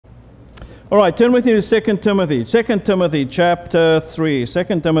All right, turn with me to 2 Timothy. 2 Timothy chapter 3. 2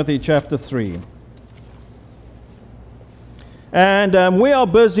 Timothy chapter 3. And we are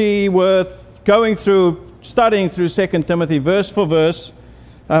busy with studying through 2 Timothy verse for verse.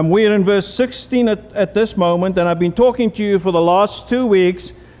 We are in verse 16 at this moment, and I've been talking to you for the last 2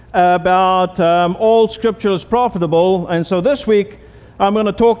 weeks about all Scripture is profitable. And so this week, I'm going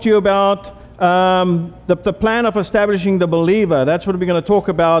to talk to you about the plan of establishing the believer. That's what we're going to talk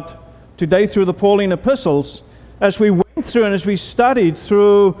about today through the Pauline epistles. As we went through and as we studied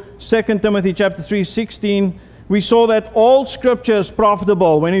through 2 Timothy chapter 3:16, we saw that all Scripture is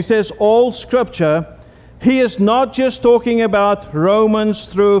profitable. When he says all Scripture, he is not just talking about Romans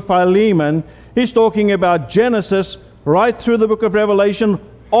through Philemon. He's talking about Genesis right through the book of Revelation.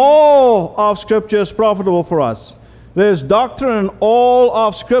 All of Scripture is profitable for us. There's doctrine in all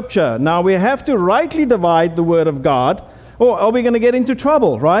of Scripture. Now we have to rightly divide the Word of God, or are we going to get into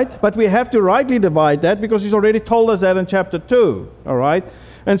trouble, right? But we have to rightly divide that because he's already told us that in chapter 2, all right?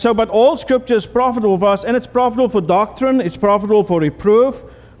 And so, but all Scripture is profitable for us, and it's profitable for doctrine, it's profitable for reproof,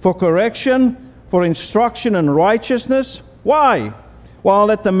 for correction, for instruction in righteousness. Why? Well,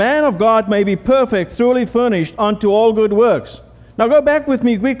 that the man of God may be perfect, thoroughly furnished unto all good works. Now go back with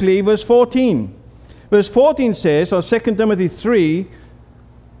me quickly, verse 14. Verse 14 says, or 2 Timothy 3,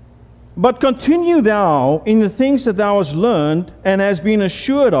 but continue thou in the things that thou hast learned and hast been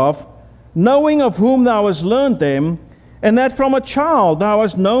assured of, knowing of whom thou hast learned them, and that from a child thou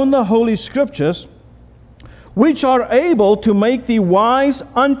hast known the Holy Scriptures, which are able to make thee wise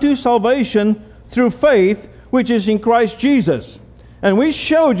unto salvation through faith, which is in Christ Jesus. And we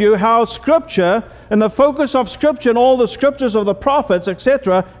showed you how Scripture and the focus of Scripture and all the Scriptures of the prophets,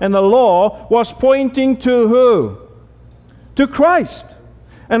 etc., and the law was pointing to who? To Christ.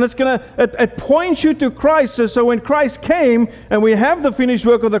 And it points you to Christ. So when Christ came and we have the finished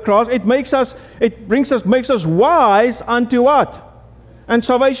work of the cross, makes us wise unto what? And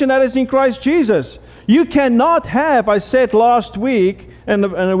salvation that is in Christ Jesus. You cannot have, I said last week, and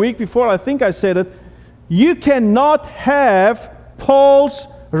a week before I think I said it, you cannot have Paul's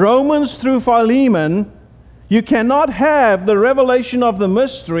Romans through Philemon. You cannot have the revelation of the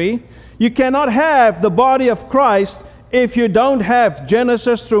mystery. You cannot have the body of Christ if you don't have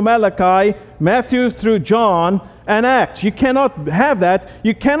Genesis through Malachi, Matthew through John, and Acts. You cannot have that.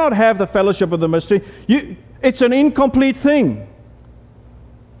 You cannot have the fellowship of the mystery. It's an incomplete thing.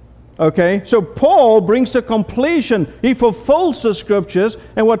 Okay, so Paul brings a completion. He fulfills the Scriptures,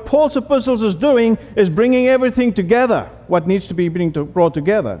 and what Paul's epistles is doing is bringing everything together, what needs to be brought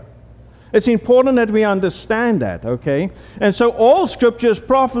together. It's important that we understand that, okay? And so all Scripture is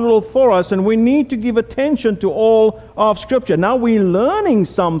profitable for us, and we need to give attention to all of Scripture. Now we're learning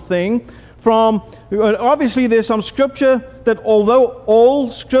something from, obviously there's some Scripture that although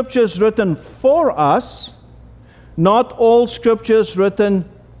all Scripture is written for us, not all Scripture is written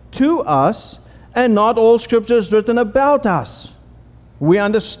to us, and not all Scripture is written about us. We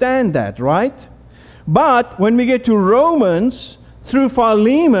understand that, right? But when we get to Romans through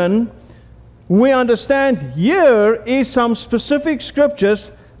Philemon, we understand here is some specific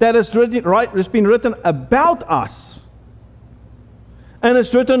Scriptures that is written, right, it's been written about us, and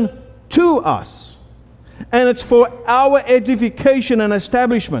it's written to us, and it's for our edification and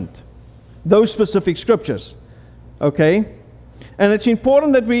establishment. Those specific Scriptures, okay. And it's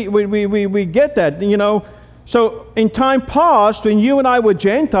important that we get that, you know. So in time past, when you and I were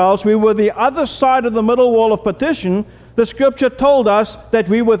Gentiles, we were the other side of the middle wall of partition. The Scripture told us that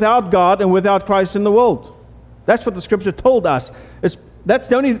we were without God and without Christ in the world. That's what the Scripture told us. That's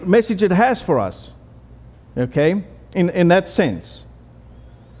the only message it has for us, okay, in that sense.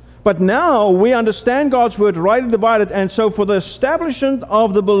 But now we understand God's Word rightly divided, and so for the establishment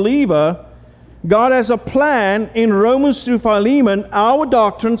of the believer, God has a plan in Romans through Philemon, our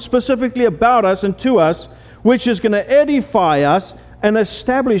doctrine specifically about us and to us, which is going to edify us and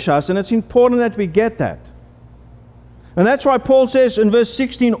establish us. And it's important that we get that. And that's why Paul says in verse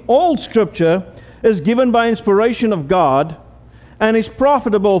 16, all Scripture is given by inspiration of God and is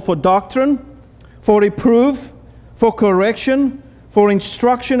profitable for doctrine, for reproof, for correction, for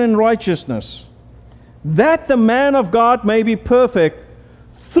instruction in righteousness, that the man of God may be perfect,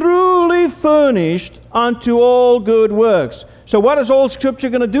 thoroughly furnished unto all good works. So what is all Scripture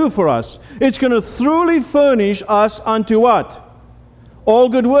going to do for us? It's going to thoroughly furnish us unto what? All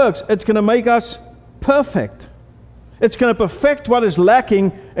good works. It's going to make us perfect. It's going to perfect what is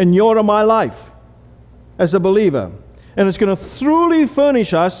lacking in your and my life as a believer. And it's going to thoroughly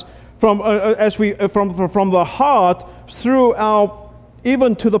furnish us from the heart through our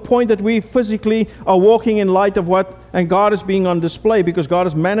even to the point that we physically are walking in light of what, and God is being on display because God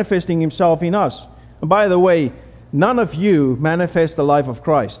is manifesting Himself in us. And by the way, none of you manifest the life of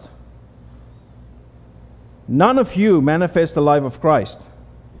Christ. None of you manifest the life of Christ.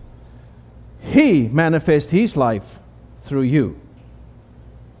 He manifests His life through you.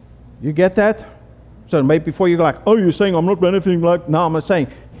 You get that? So maybe before you go like, oh, you're saying I'm not manifesting like, no, I'm not saying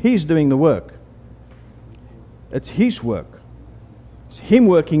He's doing the work. It's His work. It's Him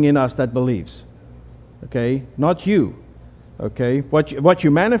working in us that believes. Okay? Not you. Okay? What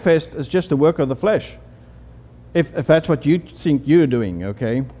you manifest is just the work of the flesh. If that's what you think you're doing.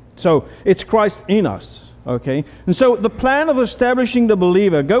 Okay? So it's Christ in us. Okay? And so the plan of establishing the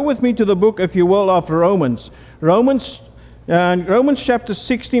believer. Go with me to the book, if you will, of Romans. Romans chapter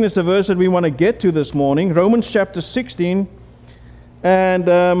 16 is the verse that we want to get to this morning. Romans chapter 16.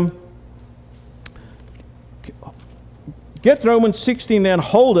 And get Romans 16 there and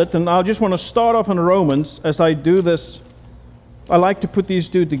hold it. And I just want to start off in Romans as I do this. I like to put these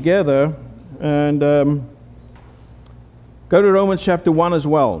two together. And go to Romans chapter 1 as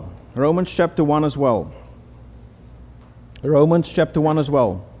well. Romans chapter 1 as well. Romans chapter 1 as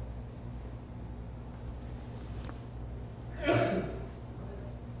well.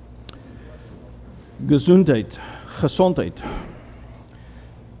 Gezondheid.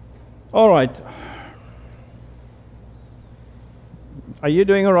 All right. Are you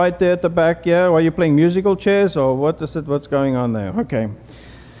doing all right there at the back? Yeah? Or are you playing musical chairs or what is it? What's going on there? Okay.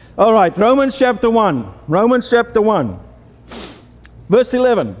 All right. Romans chapter 1. Romans chapter 1. Verse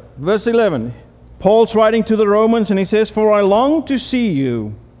 11. Verse 11. Paul's writing to the Romans and he says, "For I long to see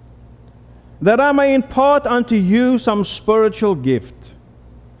you, that I may impart unto you some spiritual gift,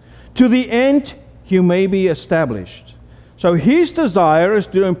 to the end you may be established." So his desire is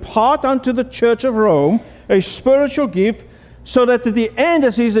to impart unto the church of Rome a spiritual gift, so that at the end,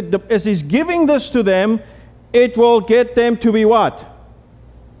 as he's giving this to them, it will get them to be what?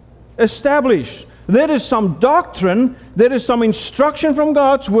 Established. There is some doctrine, there is some instruction from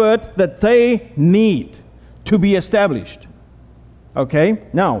God's Word that they need to be established. Okay?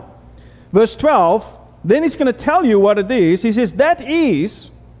 Now, verse 12, then he's going to tell you what it is. He says, "That is,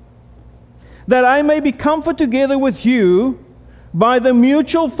 that I may be comforted together with you by the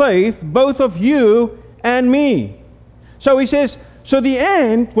mutual faith, both of you and me." So he says, so the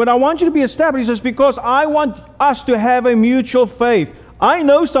end, what I want you to be established is because I want us to have a mutual faith. I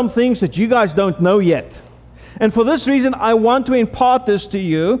know some things that you guys don't know yet. And for this reason, I want to impart this to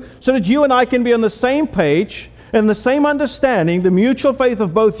you so that you and I can be on the same page and the same understanding, the mutual faith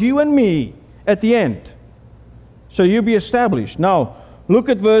of both you and me at the end. So you be established. Now, look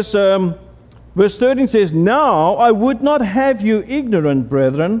at verse 13 says, "Now I would not have you ignorant,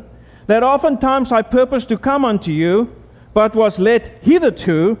 brethren, that oftentimes I purposed to come unto you, but was led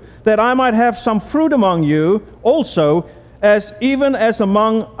hitherto, that I might have some fruit among you also, even as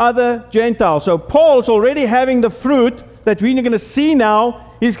among other Gentiles." So Paul's already having the fruit that we're going to see now.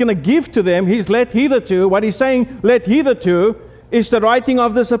 He's going to give to them. He's led hitherto. What he's saying, led hitherto, is the writing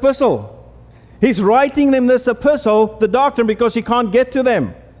of this epistle. He's writing them this epistle, the doctrine, because he can't get to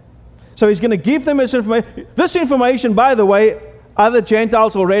them. So he's going to give them this information. This information, by the way, other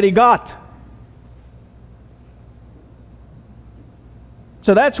Gentiles already got.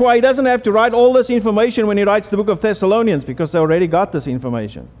 So that's why he doesn't have to write all this information when he writes the book of Thessalonians, because they already got this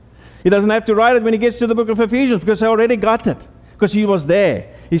information. He doesn't have to write it when he gets to the book of Ephesians, because they already got it, because he was there.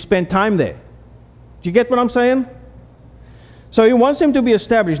 He spent time there. Do you get what I'm saying? So he wants him to be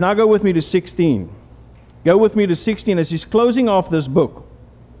established. Now go with me to 16. Go with me to 16 as he's closing off this book.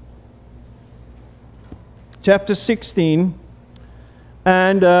 Chapter 16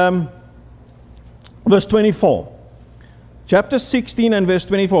 and verse 24. Chapter 16 and verse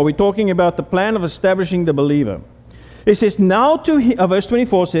 24. We're talking about the plan of establishing the believer. It says, "Now to him," verse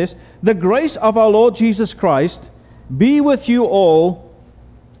 24 says, "the grace of our Lord Jesus Christ be with you all.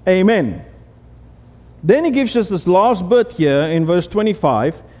 Amen." Then he gives us this last bit here in verse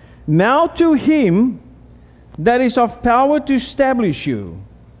 25. "Now to him that is of power to establish you."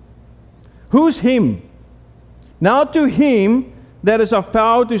 Who's him? Now to him that is of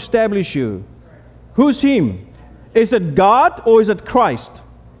power to establish you. Who's him? Is it God or is it Christ?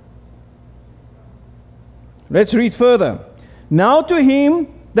 Let's read further. "Now to him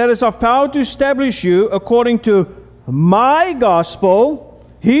that is of power to establish you according to my gospel,"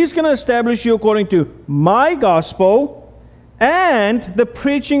 he's going to establish you according to my gospel, "and the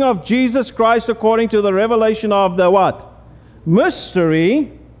preaching of Jesus Christ according to the revelation of the" what?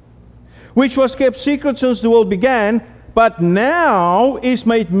 "Mystery, which was kept secret since the world began, but now is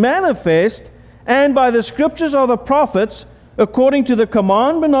made manifest, and by the scriptures of the prophets according to the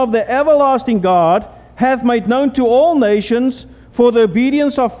commandment of the everlasting God, hath made known to all nations for the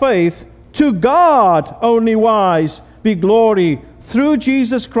obedience of faith. To God only wise be glory through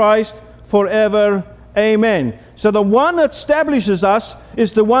Jesus Christ forever. Amen. So the one that establishes us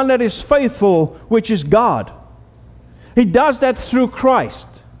is the one that is faithful, which is God. He does that through Christ.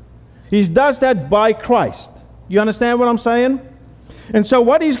 He does that by Christ. You understand what I'm saying? And so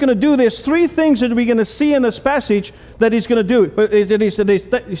what he's going to do, there's three things that we're going to see in this passage that he's going to do.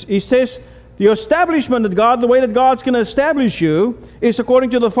 He says, the establishment that God, the way that God's going to establish you is according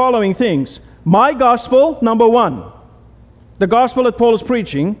to the following things. My gospel, number one. The gospel that Paul is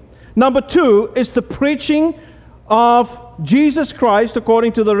preaching. Number two is the preaching of Jesus Christ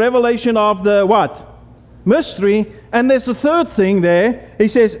according to the revelation of the what? Mystery. And there's the third thing there. He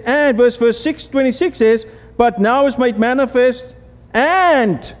says, and verse 26 says, but now is made manifest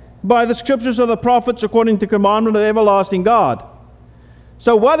and by the scriptures of the prophets according to commandment of the everlasting God.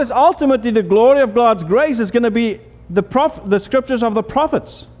 So what is ultimately the glory of God's grace is going to be the scriptures of the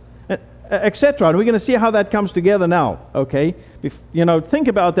prophets, etc. And we're going to see how that comes together now, okay? Think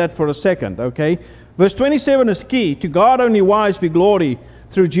about that for a second, okay? Verse 27 is key. To God only wise be glory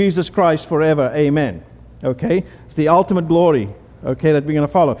through Jesus Christ forever. Amen. Okay? It's the ultimate glory, okay, that we're going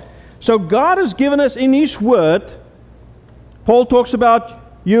to follow. So God has given us in His Word, Paul talks about,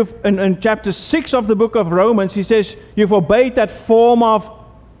 in chapter 6 of the book of Romans, he says, you've obeyed that form of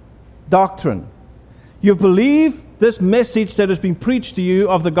doctrine. You've believed this message that has been preached to you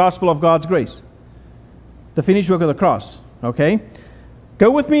of the gospel of God's grace. The finished work of the cross. Okay? Go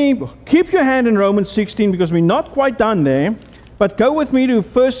with me, keep your hand in Romans 16 because we're not quite done there. But go with me to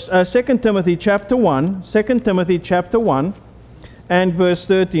 2 Timothy chapter 1. 2 Timothy chapter 1 and verse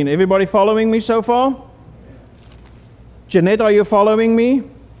 13. Everybody following me so far? Jeanette, are you following me?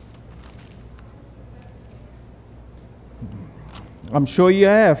 I'm sure you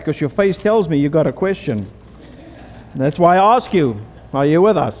have, because your face tells me you got a question. That's why I ask you, are you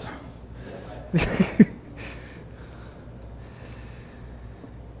with us?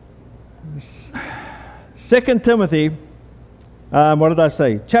 2 Timothy, what did I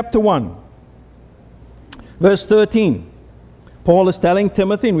say? Chapter 1, verse 13. Paul is telling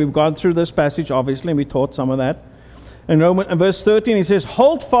Timothy, and we've gone through this passage, obviously, and we taught some of that. In verse 13, he says,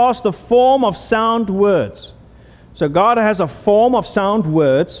 hold fast the form of sound words. So God has a form of sound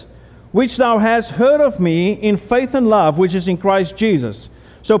words, which thou hast heard of me in faith and love, which is in Christ Jesus.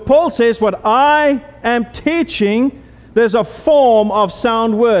 So Paul says, what I am teaching, there's a form of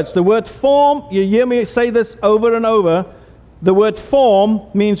sound words. The word form, you hear me say this over and over, the word form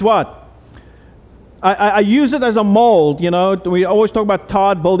means what? I use it as a mold, We always talk about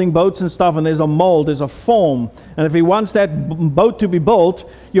Todd building boats and stuff, and there's a mold, there's a form. And if he wants that boat to be built,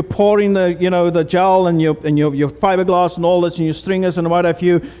 you pour in the gel and your fiberglass and all this and your stringers and what have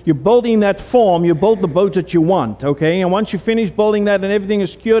you. You build in that form, you build the boat that you want, okay? And once you finish building that and everything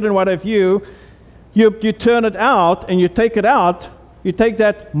is cured and what have you, you turn it out and you take it out. You take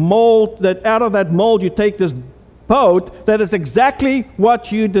that mold, out of that mold you take this boat that is exactly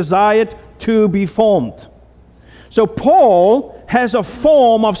what you desired to be formed. So Paul has a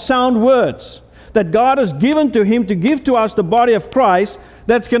form of sound words that God has given to him to give to us, the body of Christ,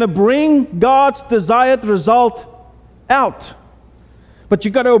 that's going to bring God's desired result out. But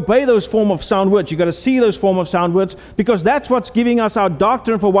you've got to obey those form of sound words. You've got to see those form of sound words, because that's what's giving us our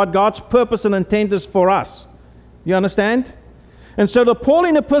doctrine for what God's purpose and intent is for us. You understand? And so the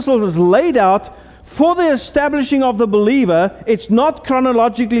Pauline epistles is laid out for the establishing of the believer. It's not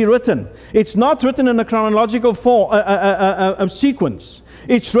chronologically written. It's not written in a chronological sequence.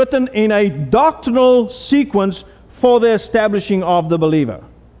 It's written in a doctrinal sequence for the establishing of the believer.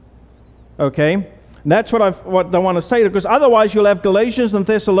 Okay? And that's what I want to say, because otherwise you'll have Galatians and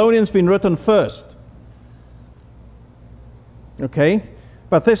Thessalonians being written first. Okay?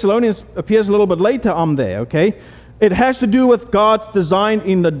 But Thessalonians appears a little bit later on there. Okay? It has to do with God's design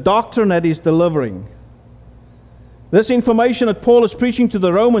in the doctrine that He's delivering. This information that Paul is preaching to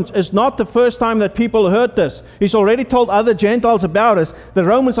the Romans is not the first time that people heard this. He's already told other Gentiles about it. The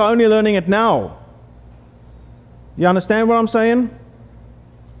Romans are only learning it now. You understand what I'm saying?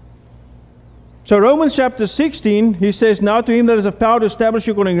 So Romans chapter 16, he says, now to him that is of power to establish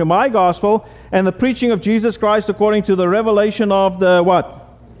you according to my gospel, and the preaching of Jesus Christ according to the revelation of the what?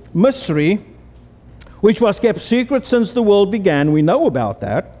 Mystery, which was kept secret since the world began. We know about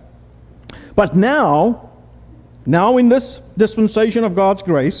that. But now in this dispensation of God's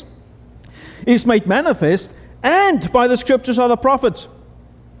grace, is made manifest, and by the scriptures of the prophets,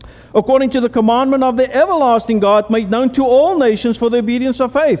 according to the commandment of the everlasting God, made known to all nations for the obedience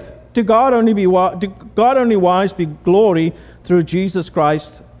of faith. To God only wise be glory through Jesus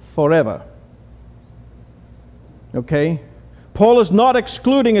Christ forever. Okay? Paul is not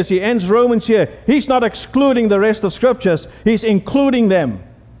excluding, as he ends Romans here, he's not excluding the rest of Scriptures. He's including them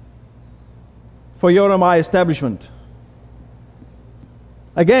for your and my establishment.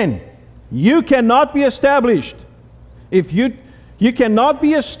 Again, you cannot be established if you cannot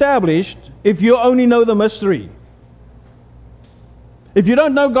be established if you only know the mystery. If you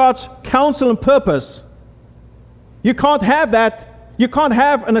don't know God's counsel and purpose, you can't have that. You can't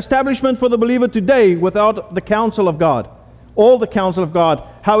have an establishment for the believer today without the counsel of God. All the counsel of God,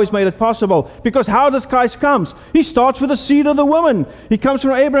 how He's made it possible. Because how does Christ come? He starts with the seed of the woman. He comes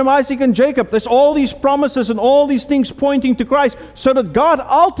from Abraham, Isaac, and Jacob. There's all these promises and all these things pointing to Christ, so that God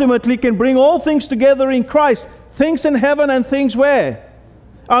ultimately can bring all things together in Christ. Things in heaven and things where?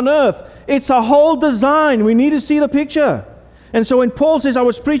 On earth. It's a whole design. We need to see the picture. And so when Paul says, I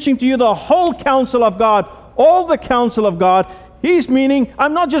was preaching to you the whole counsel of God, all the counsel of God, he's meaning,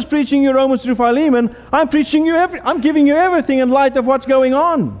 I'm not just preaching you Romans through Philemon, I'm preaching you I'm giving you everything in light of what's going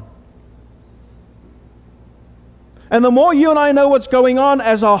on. And the more you and I know what's going on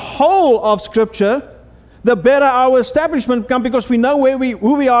as a whole of Scripture, the better our establishment becomes, because we know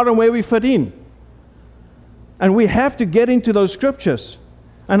who we are and where we fit in. And we have to get into those Scriptures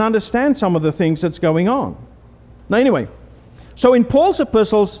and understand some of the things that's going on. Now anyway, so in Paul's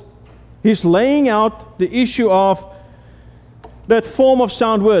epistles, he's laying out the issue of that form of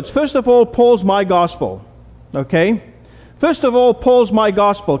sound words. First of all, Paul's my gospel. Okay? First of all, Paul's my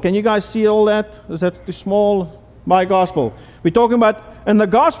gospel. Can you guys see all that? Is that too small? My gospel. We're talking about, and the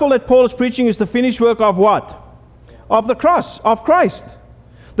gospel that Paul is preaching is the finished work of what? Of the cross, of Christ.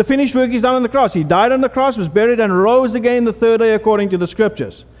 The finished work is done on the cross. He died on the cross, was buried, and rose again the third day according to the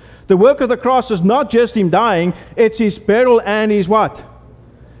Scriptures. The work of the cross is not just Him dying, it's His burial and His what?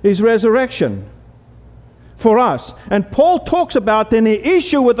 His resurrection for us. And Paul talks about then the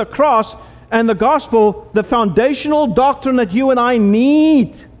issue with the cross and the gospel, the foundational doctrine that you and I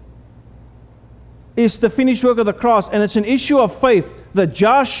need is the finished work of the cross. And it's an issue of faith. The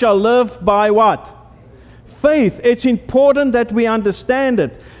just shall live by what? Faith. It's important that we understand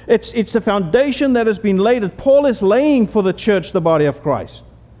it. It's the foundation that has been laid, that Paul is laying for the church, the body of Christ.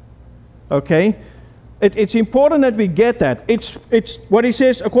 Okay? It's important that we get that. It's what he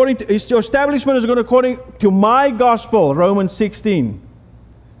says, according to your establishment is going according to my gospel, Romans 16.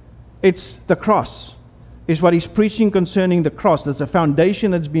 It's the cross. Is what he's preaching concerning the cross. That's a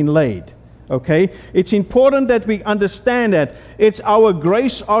foundation that's been laid. Okay? It's important that we understand that. It's our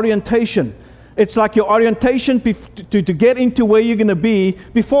grace orientation. It's like your orientation to get into where you're going to be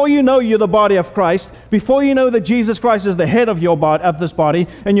before you know you're the body of Christ, before you know that Jesus Christ is the head of your body, of this body,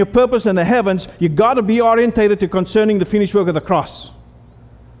 and your purpose in the heavens. You've got to be orientated to concerning the finished work of the cross.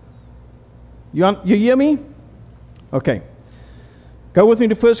 You hear me? Okay. Go with me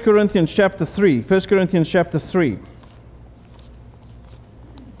to 1 Corinthians chapter 3. 1 Corinthians chapter 3.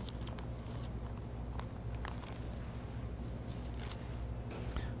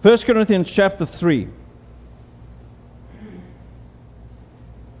 1 Corinthians chapter 3.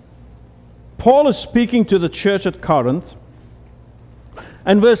 Paul is speaking to the church at Corinth.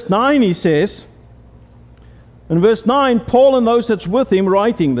 And verse 9 he says, in verse 9, Paul and those that's with him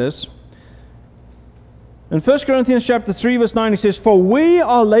writing this. In 1 Corinthians chapter 3 verse 9 he says, for we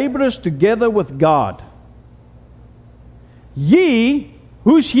are laborers together with God. Ye,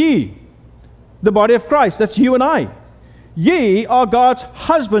 who's ye? The body of Christ, that's you and I. Ye are God's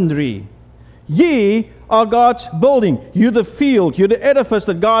husbandry. Ye are God's building. You're the field. You're the edifice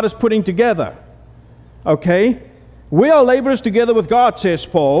that God is putting together. Okay? We are laborers together with God, says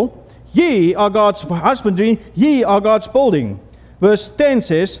Paul. Ye are God's husbandry. Ye are God's building. Verse 10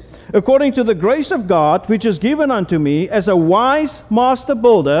 says, according to the grace of God, which is given unto me as a wise master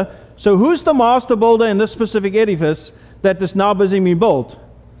builder. So who's the master builder in this specific edifice that is now busy being built?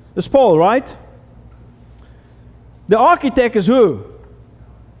 It's Paul, right? The architect is who?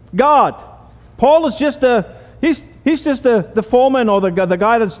 God. Paul is just he's just the foreman or the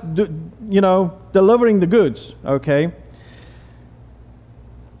guy that's delivering the goods. Okay.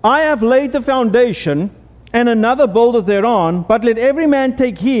 I have laid the foundation, and another buildeth thereon. But let every man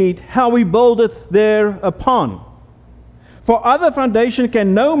take heed how he buildeth thereupon. For other foundation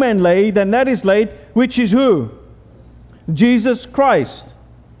can no man lay than that is laid, which is who? Jesus Christ.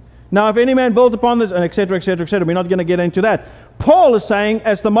 Now, if any man build upon this, and etc., etc., etc., we're not going to get into that. Paul is saying,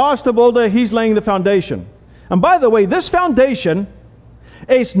 as the master builder, he's laying the foundation. And by the way, this foundation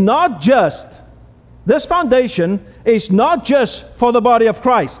is not just for the body of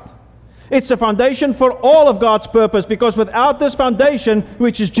Christ. It's the foundation for all of God's purpose, because without this foundation,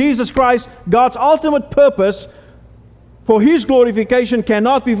 which is Jesus Christ, God's ultimate purpose for His glorification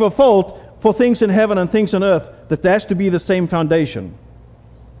cannot be fulfilled for things in heaven and things on earth. That has to be the same foundation,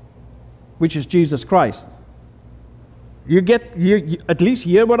 which is Jesus Christ. You at least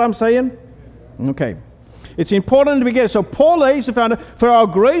hear what I'm saying? Okay. It's important to get it. So Paul lays the foundation. For our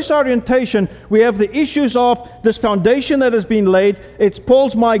grace orientation, we have the issues of this foundation that has been laid. It's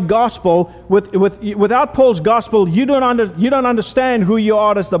Paul's my gospel. Without Paul's gospel, you don't understand who you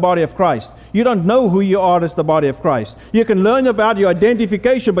are as the body of Christ. You don't know who you are as the body of Christ. You can learn about your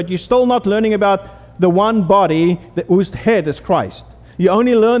identification, but you're still not learning about the one body whose head is Christ. You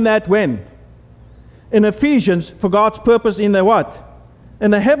only learn that when? In Ephesians, for God's purpose in the what?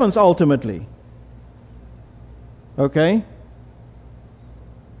 In the heavens ultimately. Okay?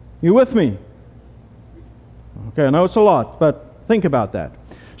 You with me? Okay, I know it's a lot, but think about that.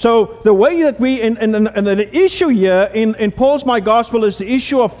 So the way that we, and the issue here in Paul's my gospel is the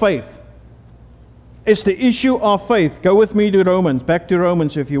issue of faith. It's the issue of faith. Go with me to Romans, back to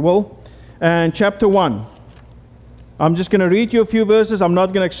Romans if you will, and chapter 1. I'm just going to read you a few verses. I'm not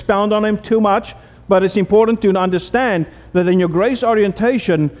going to expound on them too much, but it's important to understand that in your grace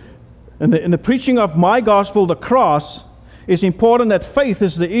orientation, in the preaching of my gospel, the cross, it's important that faith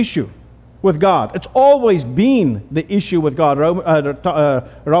is the issue with God. It's always been the issue with God.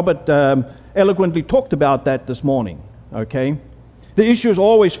 Robert eloquently talked about that this morning. Okay? The issue is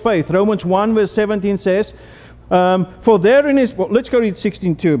always faith. Romans 1 verse 17 says, for therein is... Well, let's go read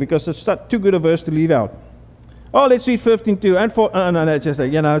 16:2, because it's too good a verse to leave out. Oh, let's read 15:2. And for... no, that's just...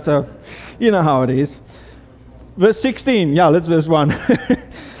 so... You know how it is. Verse 16. Yeah, let's verse 1.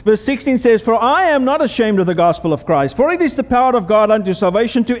 Verse 16 says, for I am not ashamed of the gospel of Christ, for it is the power of God unto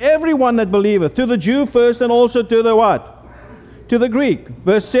salvation to everyone that believeth, to the Jew first, and also to the what? To the Greek.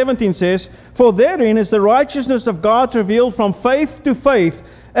 Verse 17 says, for therein is the righteousness of God revealed from faith to faith,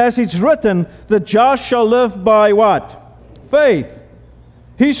 as it's written, the just shall live by what? Faith.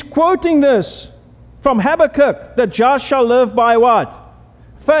 He's quoting this from Habakkuk, the just shall live by what?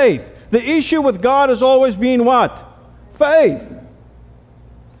 Faith. The issue with God has always been what? Faith.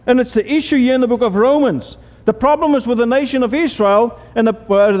 And it's the issue here in the book of Romans. The problem is with the nation of Israel, and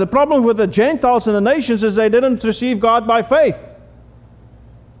the problem with the Gentiles and the nations is they didn't receive God by faith.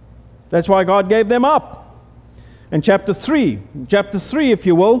 That's why God gave them up. And chapter 3, if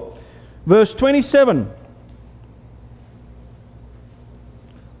you will, verse 27.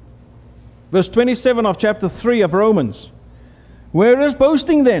 Verse 27 of chapter 3 of Romans. Where is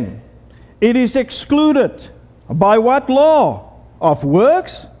boasting then? It is excluded. By what law? Of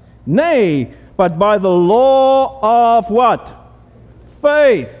works? Nay, but by the law of what?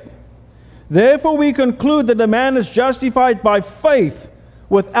 Faith. Therefore we conclude that the man is justified by faith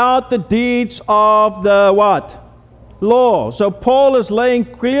without the deeds of the what? Law. So Paul is laying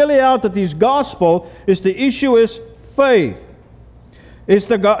clearly out that his gospel is the issue is faith. Is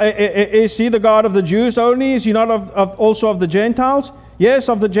he the God of the Jews only? Is he not also of the Gentiles? Yes,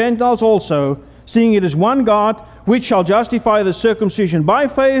 of the Gentiles also, seeing it is one God, which shall justify the circumcision by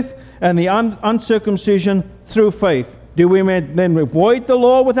faith and the uncircumcision through faith. Do we then avoid the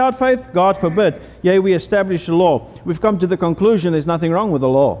law without faith? God forbid. Yea, we establish the law. We've come to the conclusion there's nothing wrong with the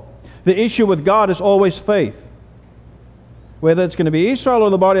law. The issue with God is always faith. Whether it's going to be Israel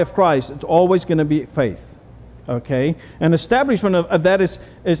or the body of Christ, it's always going to be faith. Okay? And establishment of that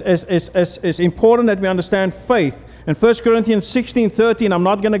is important that we understand faith. In 1 Corinthians 16:13, I'm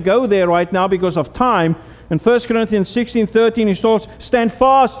not going to go there right now because of time. In 1 Corinthians 16:13, he starts, stand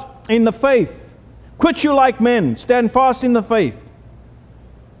fast in the faith. Quit you like men. Stand fast in the faith.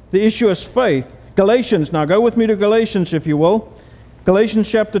 The issue is faith. Galatians. Now go with me to Galatians, if you will. Galatians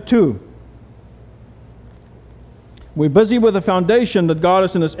chapter 2. We're busy with the foundation that God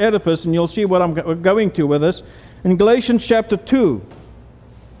is in this edifice, and you'll see what I'm going to with this. In Galatians chapter 2,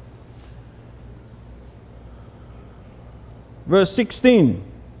 verse 16.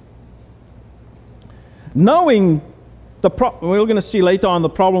 Knowing we're going to see later on the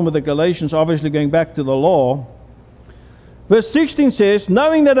problem with the Galatians, obviously going back to the law. Verse 16 says,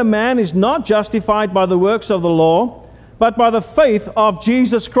 knowing that a man is not justified by the works of the law, but by the faith of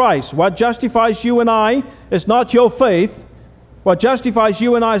Jesus Christ. What justifies you and I is not your faith. What justifies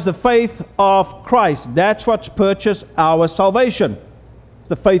you and I is the faith of Christ. That's what's purchased our salvation.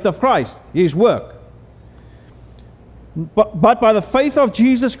 The faith of Christ, His work. But by the faith of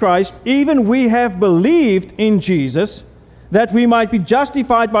Jesus Christ, even we have believed in Jesus, that we might be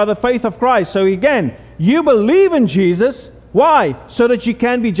justified by the faith of Christ. So again, you believe in Jesus. Why? So that you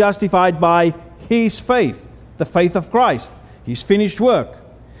can be justified by His faith. The faith of Christ, His finished work.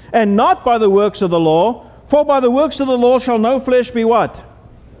 and not by the works of the law. For by the works of the law shall no flesh be what?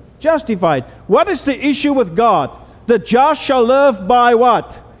 Justified. What is the issue with God? The just shall live by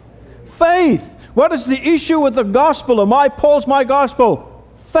what? Faith. What is the issue with the gospel of Paul's gospel?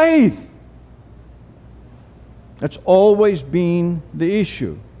 Faith. That's always been the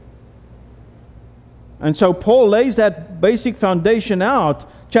issue. And so Paul lays that basic foundation out.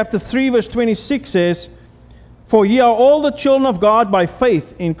 Chapter 3 verse 26 says, for ye are all the children of God by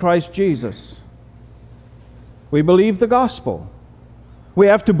faith in Christ Jesus. We believe the gospel. We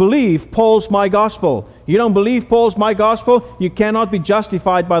have to believe Paul's my gospel. You don't believe Paul's my gospel, you cannot be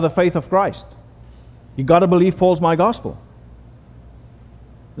justified by the faith of Christ. You got to believe Paul's my gospel.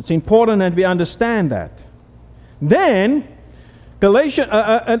 It's important that we understand that. Then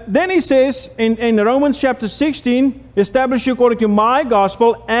then he says in Romans chapter 16, establish you according to my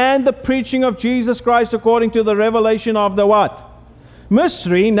gospel and the preaching of Jesus Christ according to the revelation of the what?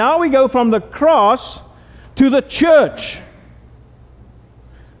 Mystery. Now we go from the cross to the church.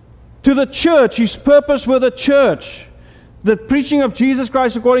 To the church, his purpose with the church. The preaching of Jesus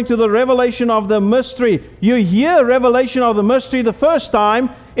Christ according to the revelation of the mystery. You hear revelation of the mystery the first time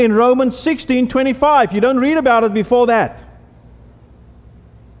in Romans 16:25. You don't read about it before that.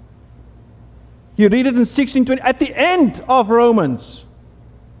 You read it in 16:20 at the end of Romans.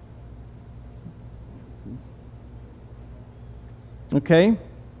 Okay?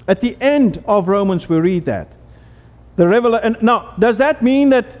 At the end of Romans we read that. Now, does that mean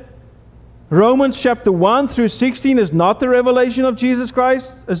that Romans chapter 1 through 16 is not the revelation of Jesus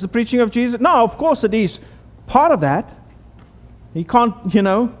Christ as the preaching of Jesus? No, of course it is part of that. You can't,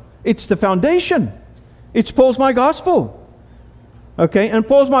 it's the foundation. It's Paul's my gospel. Okay, and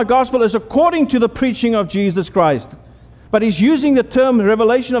Paul's my gospel is according to the preaching of Jesus Christ. But he's using the term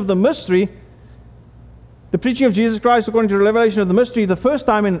revelation of the mystery, the preaching of Jesus Christ according to the revelation of the mystery, the first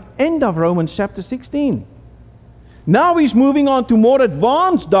time in the end of Romans chapter 16. Now he's moving on to more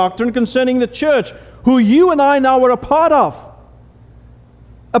advanced doctrine concerning the church, who you and I now are a part of.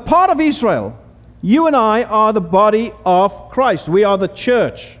 A part of Israel. You and I are the body of Christ. We are the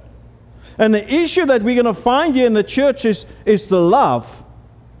church. And the issue that we're going to find here in the church is the love.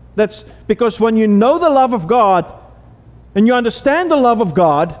 That's because when you know the love of God and you understand the love of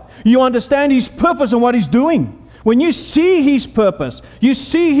God, you understand His purpose and what He's doing. When you see His purpose, you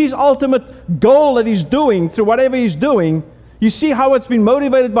see His ultimate goal that He's doing through whatever He's doing, you see how it's been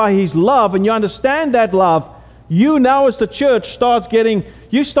motivated by His love, and you understand that love, you now as the church start getting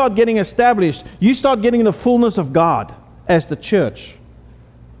established. You start getting the fullness of God as the church.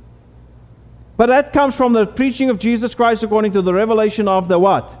 But that comes from the preaching of Jesus Christ according to the revelation of the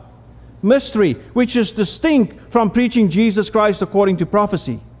what? Mystery, which is distinct from preaching Jesus Christ according to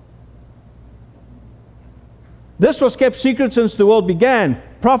prophecy. This was kept secret since the world began.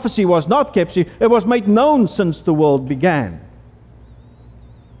 Prophecy was not kept secret. It was made known since the world began.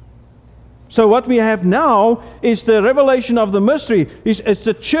 So what we have now is the revelation of the mystery. It's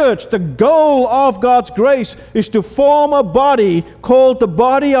the church. The goal of God's grace is to form a body called the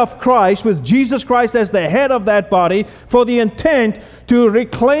body of Christ, with Jesus Christ as the head of that body, for the intent to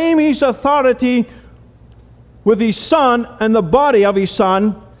reclaim His authority with His Son and the body of His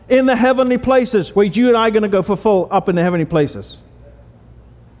Son in the heavenly places, where you and I are going to go fulfill up in the heavenly places.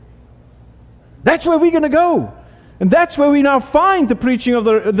 That's where we're going to go. And that's where we now find the preaching of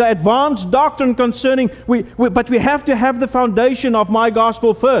the advanced doctrine concerning, but we have to have the foundation of my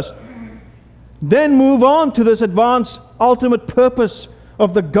gospel first. Then move on to this advanced ultimate purpose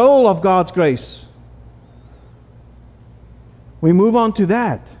of the goal of God's grace. We move on to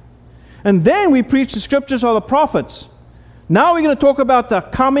that. And then we preach the scriptures of the prophets. Now we're going to talk about the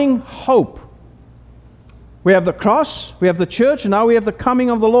coming hope. We have the cross, we have the church, and now we have the coming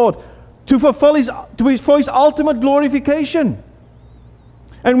of the Lord to fulfill for His ultimate glorification.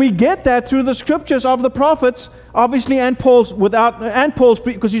 And we get that through the scriptures of the prophets, obviously, and Paul's,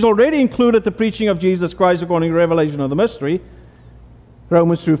 because he's already included the preaching of Jesus Christ according to the revelation of the mystery,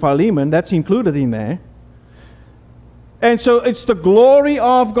 Romans through Philemon, that's included in there. And so it's the glory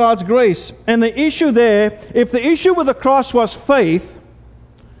of God's grace. And the issue there, if the issue with the cross was faith,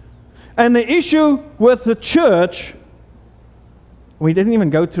 and the issue with the church, we didn't even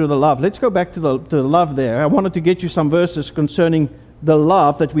go through the love. Let's go back to the love there. I wanted to get you some verses concerning the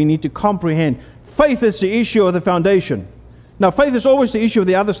love that we need to comprehend. Faith is the issue of the foundation. Now, faith is always the issue of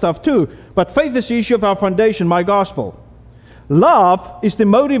the other stuff too, but faith is the issue of our foundation, my gospel. Love is the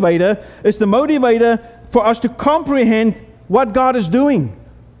motivator for us to comprehend what God is doing.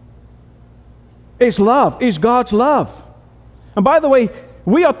 It's love, it's God's love. And by the way,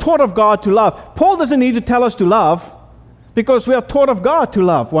 we are taught of God to love. Paul doesn't need to tell us to love. Because we are taught of God to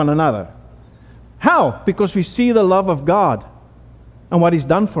love one another. How? Because we see the love of God and what He's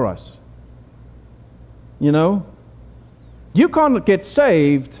done for us. You know? You can't get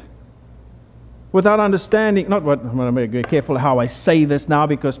saved without understanding, not what, I'm going to be careful how I say this now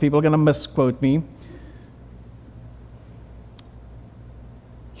because people are going to misquote me.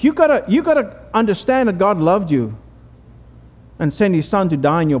 You gotta understand that God loved you and sent His Son to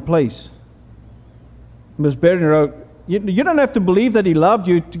die in your place. He was buried in a row. You don't have to believe that He loved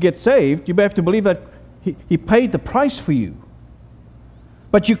you to get saved. You have to believe that He paid the price for you.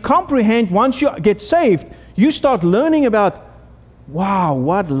 But you comprehend, once you get saved, you start learning about, wow,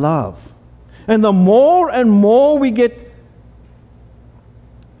 what love. And the more and more we get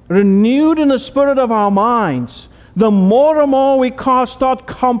renewed in the spirit of our minds, the more and more we start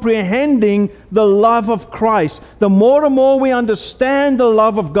comprehending the love of Christ. The more and more we understand the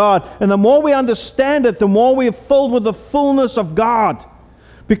love of God. And the more we understand it, the more we are filled with the fullness of God.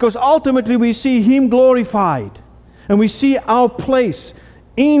 Because ultimately we see Him glorified. And we see our place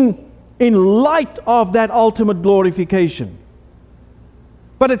in light of that ultimate glorification.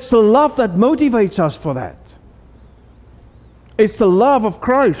 But it's the love that motivates us for that. It's the love of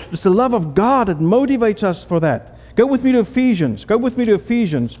Christ. It's the love of God that motivates us for that. Go with me to Ephesians. Go with me to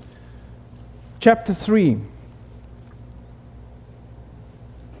Ephesians chapter 3.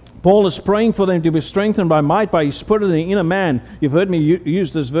 Paul is praying for them to be strengthened by might, by His Spirit in the inner man. You've heard me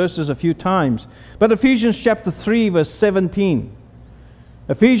use these verses a few times. But Ephesians chapter 3 verse 17.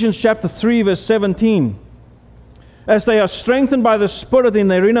 Ephesians chapter 3 verse 17. As they are strengthened by the Spirit in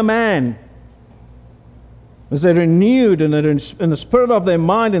their inner man, as they're renewed in the spirit of their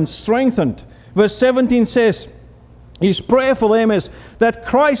mind and strengthened. Verse 17 says, His prayer for them is that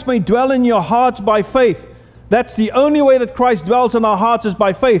Christ may dwell in your hearts by faith. That's the only way that Christ dwells in our hearts is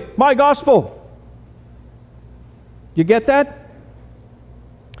by faith. My gospel. You get that?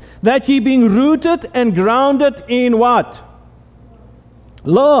 That ye being rooted and grounded in what?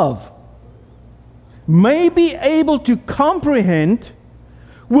 Love. May be able to comprehend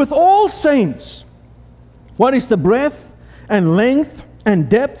with all saints what is the breadth and length and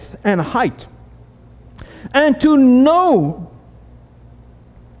depth and height. And to know,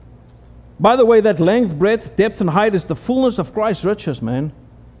 by the way, that length, breadth, depth, and height is the fullness of Christ's riches, man.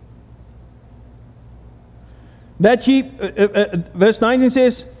 That ye, verse 19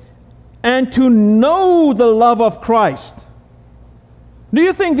 says, and to know the love of Christ. Do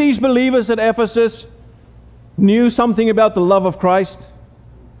you think these believers at Ephesus knew something about the love of Christ?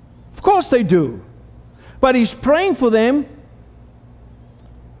 Of course they do. But he's praying for them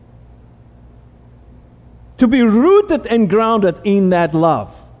to be rooted and grounded in that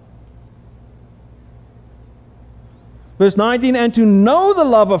love. Verse 19, and to know the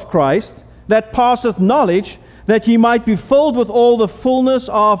love of Christ that passeth knowledge, that ye might be filled with all the fullness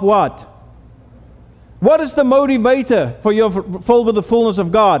of what? What is the motivator for your filled with the fullness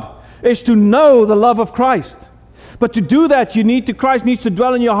of God? Is to know the love of Christ. But to do that, Christ needs to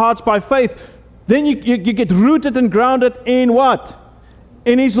dwell in your hearts by faith. Then you get rooted and grounded in what?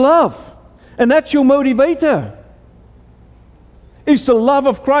 In His love. And that's your motivator. It's the love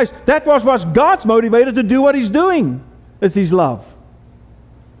of Christ. That was God's motivator to do what He's doing. It's His love.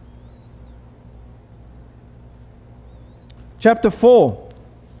 Chapter 4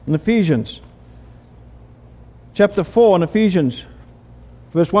 in Ephesians. Chapter 4 in Ephesians.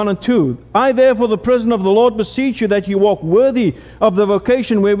 Verse 1 and 2. I therefore, the prisoner of the Lord, beseech you that you walk worthy of the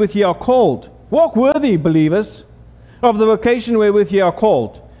vocation wherewith ye are called. Walk worthy, believers, of the vocation wherewith ye are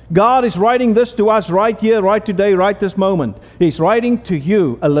called. God is writing this to us right here, right today, right this moment. He's writing to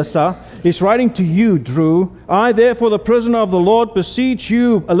you, Alyssa. He's writing to you, Drew. I, therefore, the prisoner of the Lord, beseech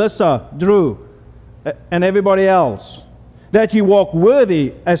you, Alyssa, Drew, and everybody else, that ye walk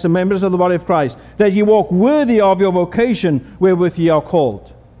worthy as the members of the body of Christ, that ye walk worthy of your vocation wherewith ye are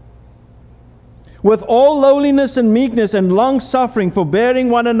called. With all lowliness and meekness and long-suffering, forbearing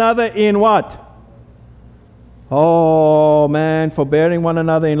one another in what? Oh man, forbearing one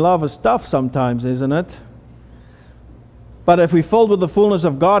another in love is tough sometimes, isn't it? But if we're filled with the fullness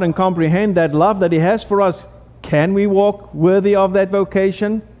of God and comprehend that love that He has for us, can we walk worthy of that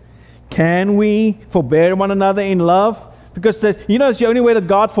vocation? Can we forbear one another in love? Because it's the only way that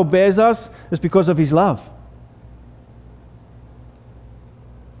God forbears us is because of His love.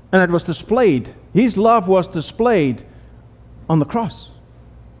 And it was displayed. His love was displayed on the cross.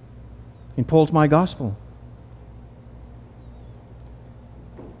 In Paul's My Gospel.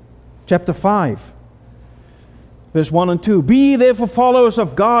 Chapter 5. Verse 1 and 2. Be ye therefore followers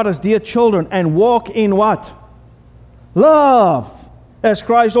of God as dear children, and walk in what? Love. as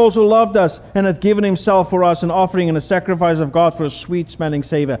Christ also loved us and hath given himself for us, an offering and a sacrifice of God for a sweet-smelling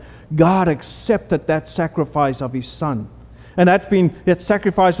savor. God accepted that sacrifice of his Son. And that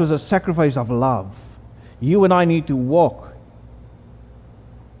sacrifice was a sacrifice of love. You and I need to walk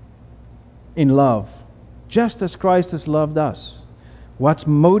in love, just as Christ has loved us. What's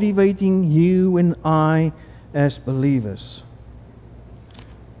motivating you and I as believers?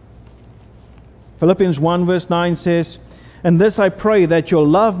 Philippians 1 verse 9 says, "And this I pray, that your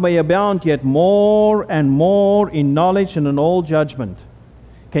love may abound yet more and more in knowledge and in all judgment."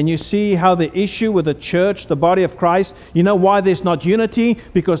 Can you see how the issue with the church, the body of Christ, you know why there's not unity?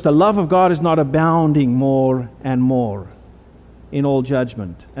 Because the love of God is not abounding more and more in all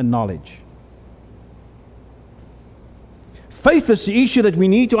judgment and knowledge. Faith is the issue that we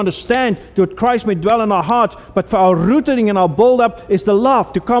need to understand that Christ may dwell in our hearts, but for our rooting and our build-up is the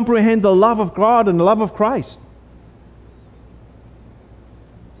love, to comprehend the love of God and the love of Christ.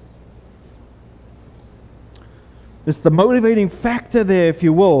 It's the motivating factor there, if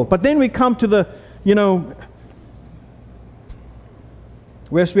you will. But then we come to the,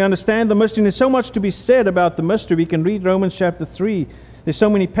 whereas we understand the mystery, and there's so much to be said about the mystery. We can read Romans chapter 3. There's so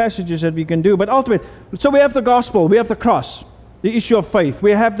many passages that we can do. But ultimately, so we have the gospel, we have the cross, the issue of faith.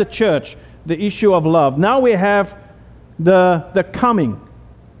 We have the church, the issue of love. Now we have the coming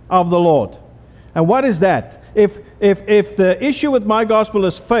of the Lord. And what is that? If the issue with my gospel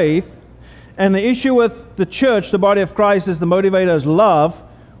is faith, and the issue with the church, the body of Christ, is the motivator is love,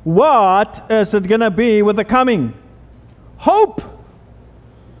 what is it going to be with the coming? Hope.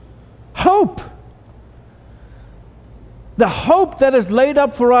 Hope. The hope that is laid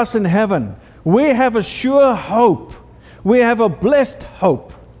up for us in heaven. We have a sure hope. We have a blessed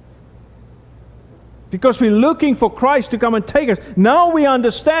hope. Because we're looking for Christ to come and take us. Now we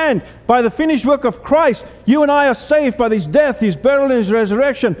understand, by the finished work of Christ, you and I are saved by His death, His burial, and His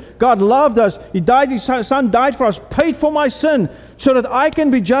resurrection. God loved us. He died. His Son died for us, paid for my sin, so that I can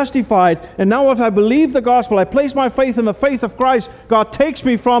be justified. And now if I believe the gospel, I place my faith in the faith of Christ, God takes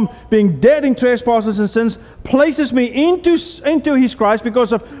me from being dead in trespasses and sins, places me into His Christ,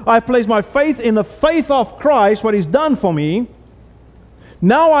 because I place my faith in the faith of Christ, what He's done for me.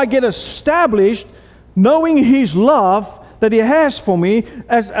 Now I get established, knowing His love that He has for me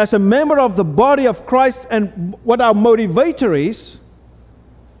as a member of the body of Christ, and what our motivator is.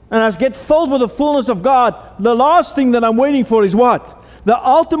 And as I get filled with the fullness of God, the last thing that I'm waiting for is what? The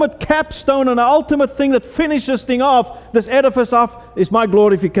ultimate capstone and the ultimate thing that finishes this thing off, this edifice off, is my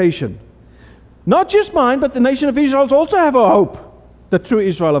glorification. Not just mine, but the nation of Israel also have a hope, the true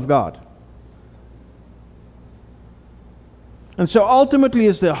Israel of God. And so ultimately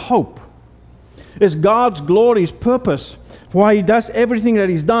is the hope. Is God's glory, His purpose, why He does everything that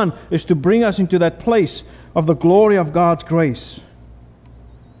He's done, is to bring us into that place of the glory of God's grace.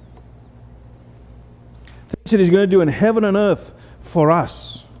 Things that He's going to do in heaven and earth for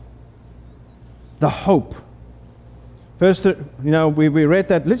us. The hope. First, we read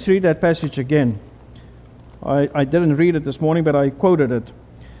that. Let's read that passage again. I didn't read it this morning, but I quoted it.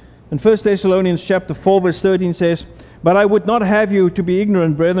 In 1 Thessalonians chapter 4, verse 13 says, "But I would not have you to be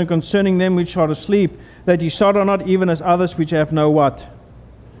ignorant, brethren, concerning them which are asleep, that ye sorrow not even as others which have no what?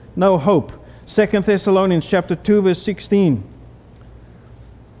 No hope." 2 Thessalonians chapter 2, verse 16.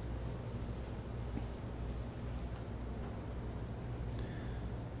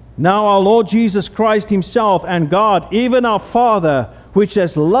 "Now our Lord Jesus Christ Himself and God, even our Father, which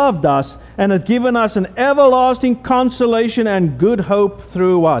has loved us and hath given us an everlasting consolation and good hope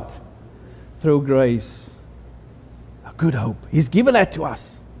through what? Through grace." A good hope. He's given that to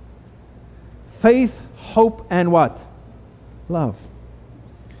us. Faith, hope, and what? Love.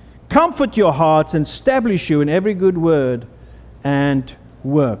 "Comfort your hearts and establish you in every good word and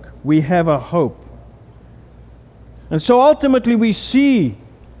work." We have a hope. And so ultimately we see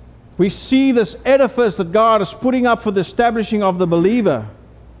this edifice that God is putting up for the establishing of the believer.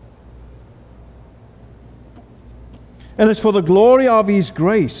 And it's for the glory of His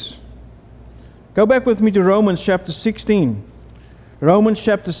grace. Go back with me to Romans chapter 16. Romans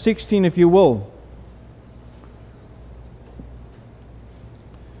chapter 16, if you will.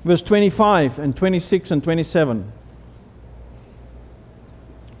 Verse 25 and 26 and 27.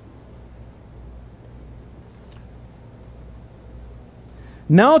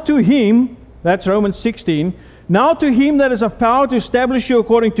 "Now to Him," that's Romans 16, "now to Him that is of power to establish you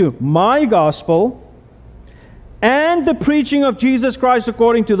according to my gospel, and the preaching of Jesus Christ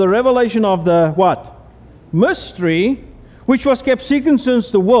according to the revelation of the what? Mystery, which was kept secret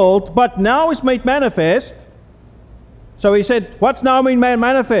since the world, but now is made manifest." So he said, what's now made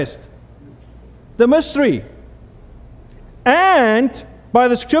manifest? The mystery. "And by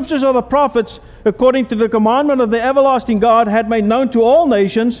the scriptures of the prophets, according to the commandment of the everlasting God, had made known to all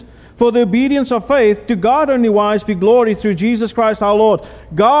nations, for the obedience of faith, to God only wise be glory through Jesus Christ our Lord.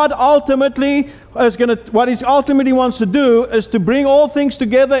 God ultimately what He ultimately wants to do is to bring all things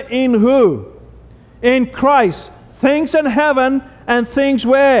together in who? In Christ. Things in heaven and things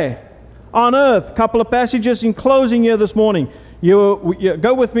where? On earth. Couple of passages in closing here this morning. You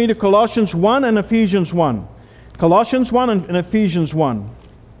go with me to Colossians 1 and Ephesians 1. Colossians 1 and Ephesians 1.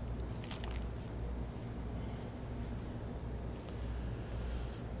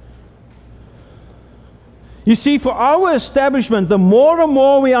 You see, for our establishment, the more and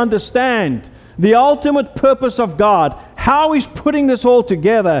more we understand the ultimate purpose of God, how He's putting this all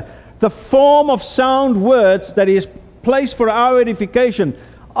together, the form of sound words that He has placed for our edification.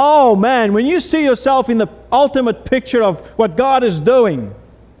 Oh man, when you see yourself in the ultimate picture of what God is doing,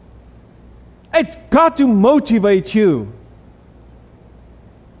 it's got to motivate you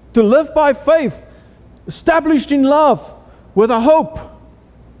to live by faith, established in love, with a hope.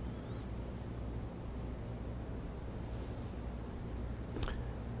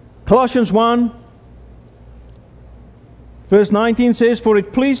 Colossians 1, verse 19 says, "For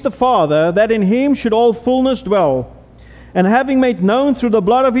it pleased the Father that in Him should all fullness dwell, and having made known through the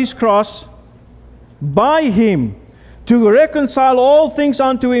blood of His cross, by Him, to reconcile all things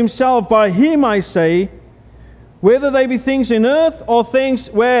unto Himself. By Him, I say, whether they be things in earth or things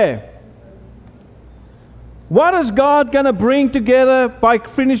where?" What is God going to bring together by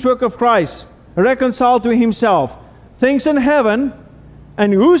finished work of Christ? Reconcile to Himself. Things in heaven.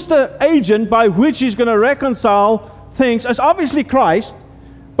 And who's the agent by which He's going to reconcile things? It's obviously Christ.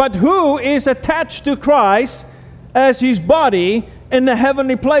 But who is attached to Christ as His body in the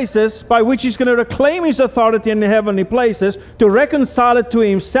heavenly places, by which He's going to reclaim His authority in the heavenly places to reconcile it to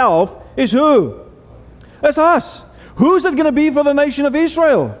Himself, is who? It's us. Who's it going to be for the nation of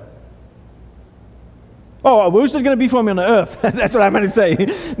Israel? Oh, who's it going to be for me on the earth? That's what I meant to say.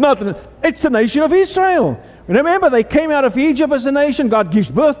 It's the nation of Israel. Remember, they came out of Egypt as a nation. God gives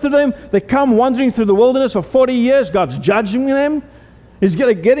birth to them. They come wandering through the wilderness for 40 years. God's judging them. He's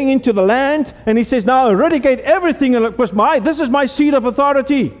getting into the land. And He says, now eradicate everything. This is my seat of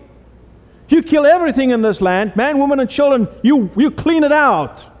authority. You kill everything in this land. Man, woman, and children. You clean it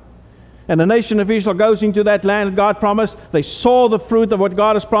out. And the nation of Israel goes into that land that God promised. They saw the fruit of what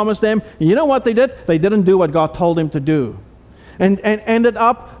God has promised them. And you know what they did? They didn't do what God told them to do. And ended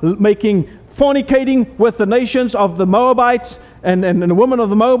up fornicating with the nations of the Moabites and the women of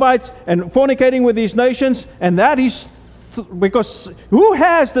the Moabites, and fornicating with these nations. And that is because who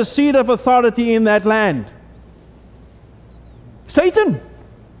has the seat of authority in that land? Satan.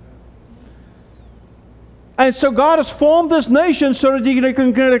 And so God has formed this nation so that He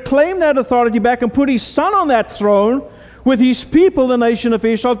can claim that authority back and put His Son on that throne with His people, the nation of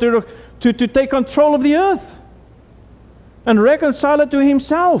Israel, to take control of the earth and reconcile it to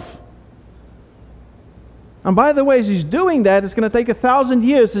Himself. And by the way, as He's doing that, it's going to take 1,000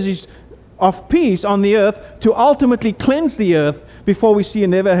 years of peace on the earth to ultimately cleanse the earth before we see a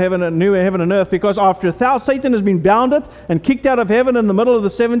new heaven and earth. Because after Satan has been bounded and kicked out of heaven in the middle of the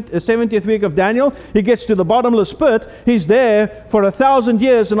 70th week of Daniel, he gets to the bottomless pit. He's there for 1,000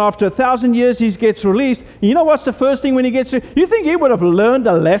 years, and after 1,000 years he gets released. You know what's the first thing when he gets to? You think he would have learned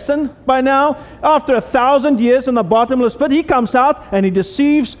a lesson by now? After 1,000 years in the bottomless pit, he comes out and he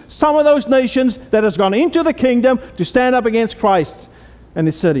deceives some of those nations that has gone into the kingdom to stand up against Christ and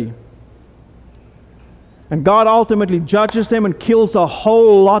His city. And God ultimately judges them and kills the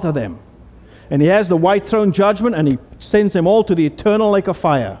whole lot of them. And He has the white throne judgment, and He sends them all to the eternal lake of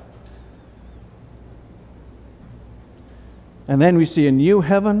fire. And then we see a new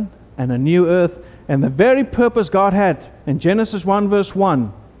heaven and a new earth. And the very purpose God had in Genesis 1 verse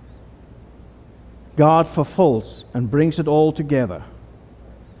 1, God fulfills and brings it all together.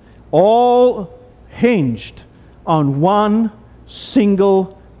 All hinged on one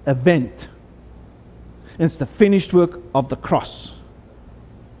single event. It's the finished work of the cross.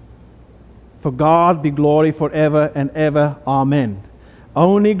 For God be glory forever and ever. Amen.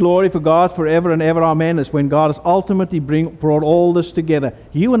 Only glory for God forever and ever. Amen. Is when God has ultimately brought all this together.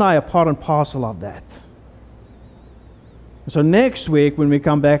 You and I are part and parcel of that. So next week when we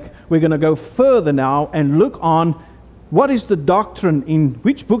come back, we're going to go further now and look on what is the doctrine, in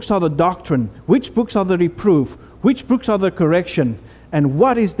which books are the doctrine, which books are the reproof, which books are the correction, and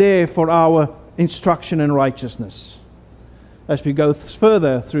what is there for our instruction in righteousness, as we go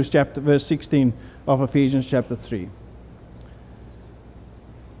further through verse 16 of Ephesians chapter 3.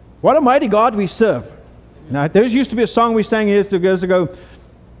 What a mighty God we serve. Now, there used to be a song we sang years ago.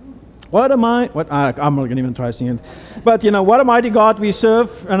 I'm not going to even try singing it. But, what a mighty God we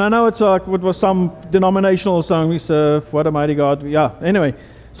serve. And I know it's like, it was some denominational song we serve. What a mighty God. Yeah, anyway.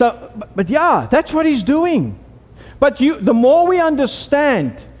 So, but yeah, that's what he's doing. But the more we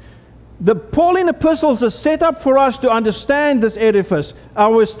understand, the Pauline epistles are set up for us to understand this edifice,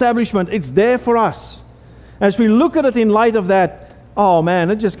 our establishment. It's there for us. As we look at it in light of that, oh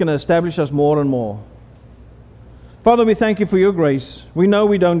man, it's just going to establish us more and more. Father, we thank you for your grace. We know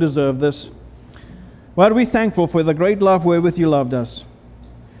we don't deserve this. But we're thankful for the great love wherewith you loved us.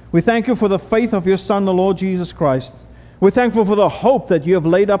 We thank you for the faith of your Son, the Lord Jesus Christ. We're thankful for the hope that you have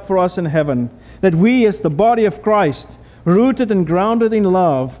laid up for us in heaven, that we as the body of Christ, rooted and grounded in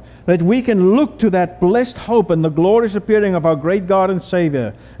love, that we can look to that blessed hope and the glorious appearing of our great God and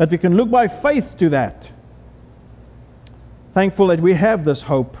Savior, that we can look by faith to that. Thankful that we have this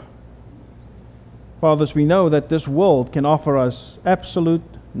hope. Fathers, we know that this world can offer us absolute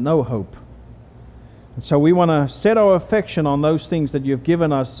no hope. And so we want to set our affection on those things that you've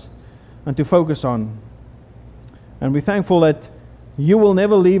given us and to focus on. And we're thankful that you will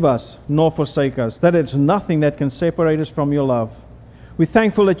never leave us nor forsake us, that it's nothing that can separate us from your love. We're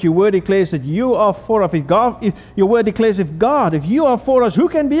thankful that your word declares that you are for us. Your word declares, if you are for us, who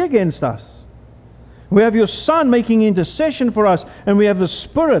can be against us? We have your Son making intercession for us, and we have the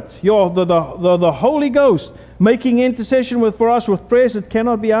Spirit, the Holy Ghost, making intercession for us with prayers that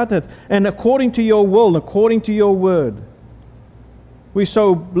cannot be uttered, and according to your will, according to your word. We're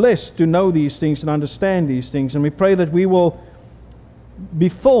so blessed to know these things and understand these things, and we pray that we will be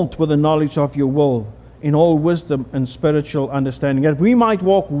filled with the knowledge of your will in all wisdom and spiritual understanding, that we might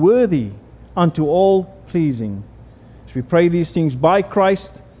walk worthy unto all pleasing. As we pray these things by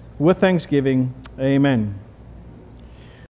Christ with thanksgiving, amen.